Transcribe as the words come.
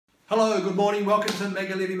Hello, good morning. Welcome to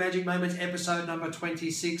Mega Living Magic Moments, episode number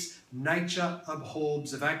 26, Nature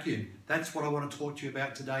Abhors a Vacuum. That's what I want to talk to you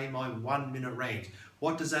about today in my 1 minute rant.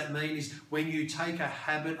 What does that mean is when you take a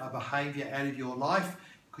habit, a behavior out of your life,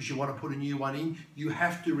 because you want to put a new one in, you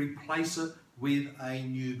have to replace it with a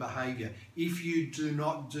new behavior. If you do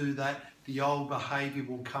not do that, the old behavior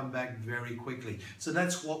will come back very quickly. So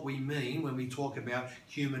that's what we mean when we talk about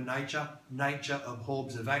human nature. Nature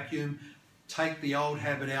abhors a vacuum. Take the old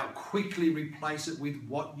habit out, quickly replace it with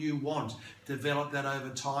what you want. Develop that over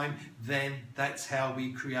time, then that's how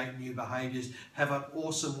we create new behaviours. Have an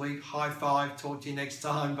awesome week. High five. Talk to you next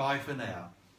time. Bye for now.